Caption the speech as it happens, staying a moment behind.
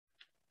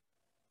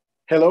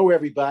Hello,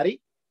 everybody.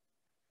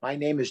 My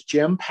name is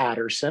Jim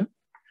Patterson,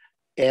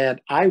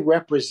 and I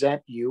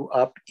represent you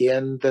up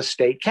in the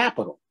state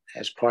capitol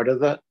as part of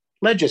the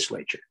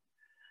legislature.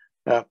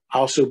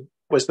 Also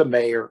was the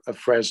mayor of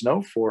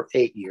Fresno for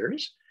 8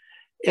 years,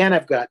 and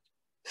I've got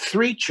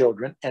 3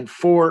 children and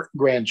 4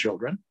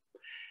 grandchildren.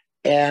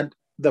 And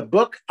the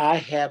book I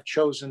have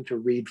chosen to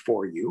read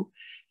for you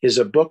is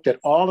a book that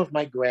all of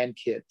my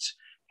grandkids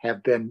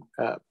have been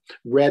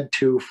read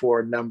to for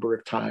a number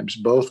of times,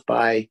 both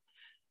by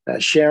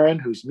Sharon,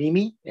 who's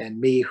Mimi, and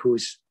me,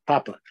 who's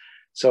Papa.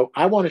 So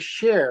I want to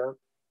share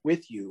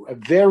with you a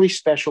very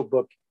special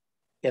book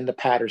in the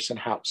Patterson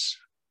house.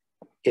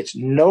 It's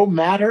No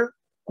Matter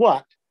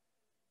What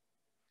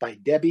by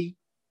Debbie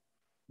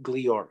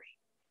Gliori.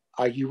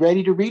 Are you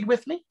ready to read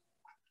with me?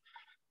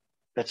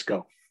 Let's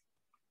go.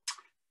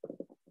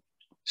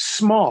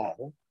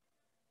 Small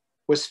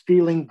was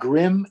feeling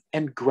grim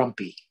and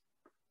grumpy.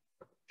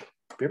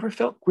 Have you ever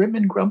felt grim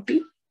and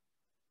grumpy?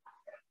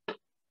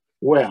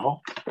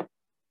 Well,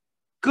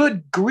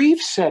 good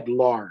grief, said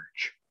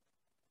Large.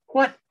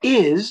 What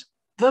is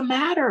the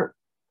matter?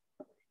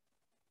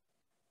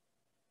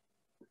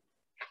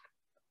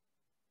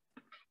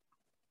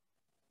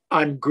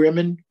 I'm grim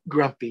and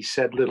grumpy,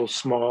 said Little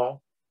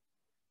Small,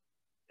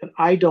 and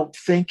I don't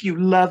think you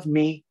love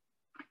me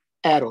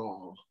at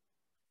all.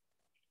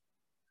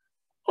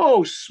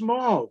 Oh,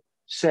 Small,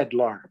 said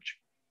Large,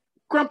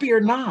 grumpy or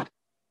not,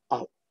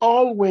 I'll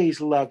always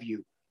love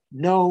you,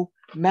 no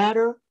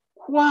matter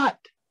what?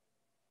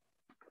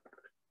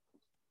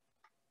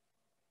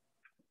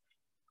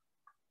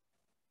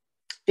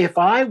 If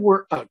I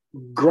were a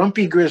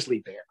grumpy grizzly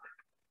bear,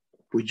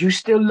 would you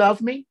still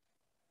love me?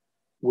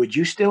 Would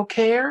you still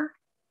care?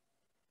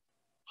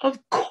 Of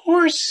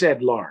course,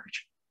 said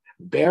Large.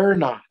 Bear or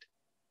not,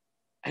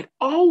 I'd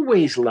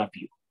always love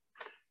you,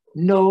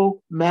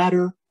 no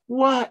matter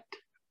what.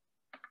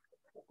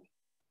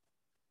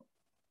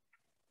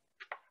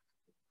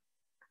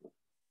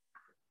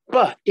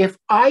 But if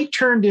I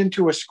turned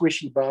into a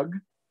squishy bug,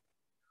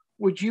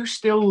 would you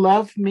still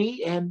love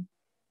me and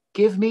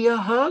give me a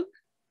hug?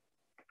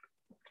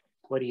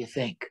 What do you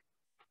think?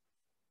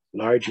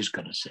 Large is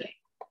going to say.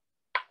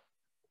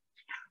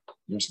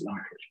 Yes,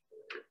 Large.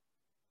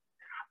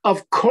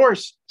 Of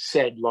course,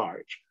 said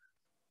Large.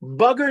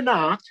 Bug or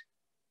not,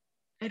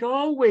 I'd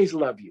always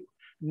love you,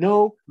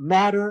 no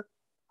matter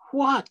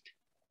what.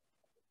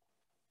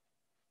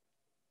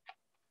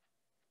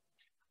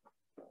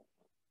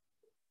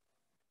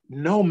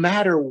 No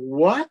matter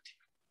what?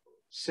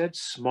 Said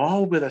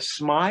Small with a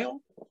smile.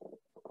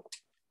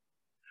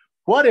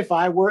 What if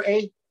I were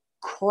a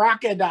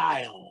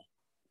crocodile?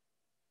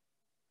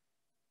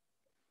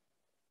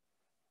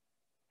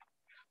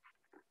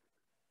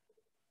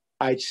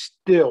 I'd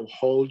still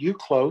hold you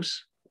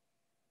close,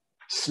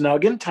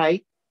 snug and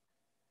tight,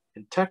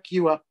 and tuck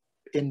you up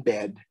in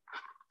bed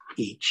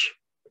each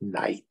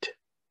night.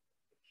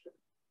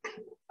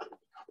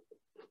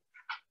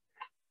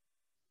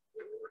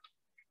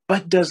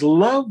 But does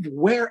love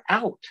wear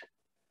out?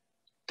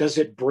 Does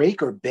it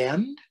break or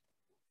bend?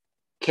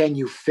 Can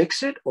you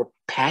fix it or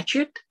patch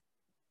it?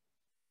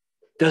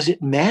 Does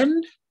it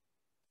mend?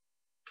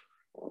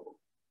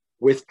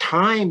 With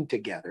time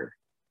together,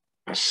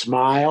 a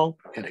smile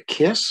and a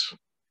kiss,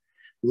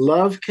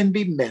 love can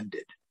be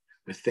mended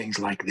with things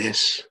like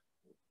this.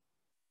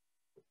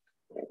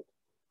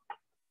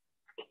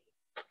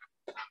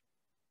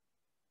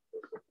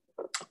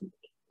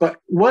 But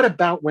what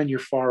about when you're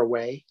far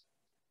away?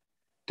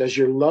 Does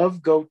your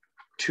love go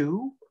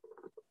too,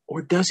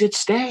 or does it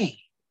stay?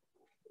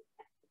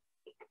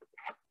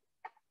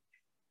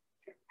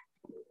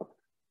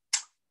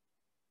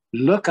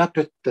 Look up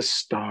at the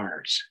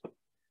stars.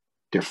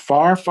 They're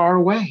far, far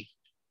away,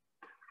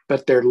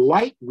 but their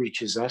light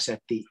reaches us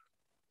at the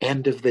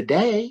end of the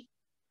day.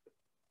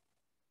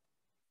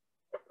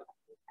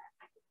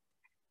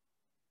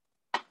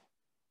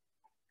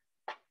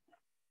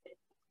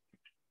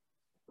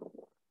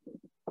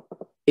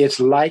 It's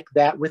like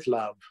that with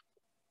love.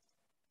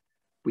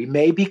 We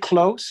may be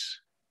close,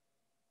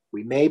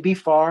 we may be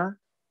far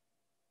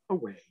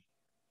away,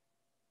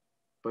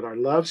 but our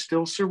love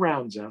still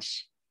surrounds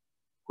us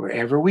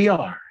wherever we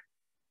are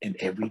and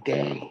every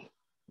day.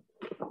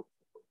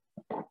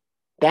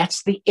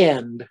 That's the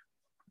end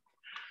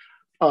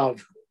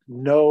of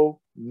No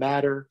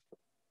Matter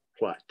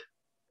What.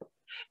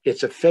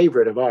 It's a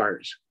favorite of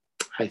ours.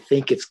 I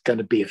think it's going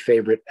to be a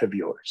favorite of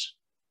yours.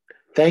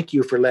 Thank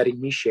you for letting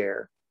me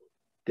share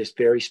this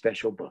very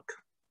special book.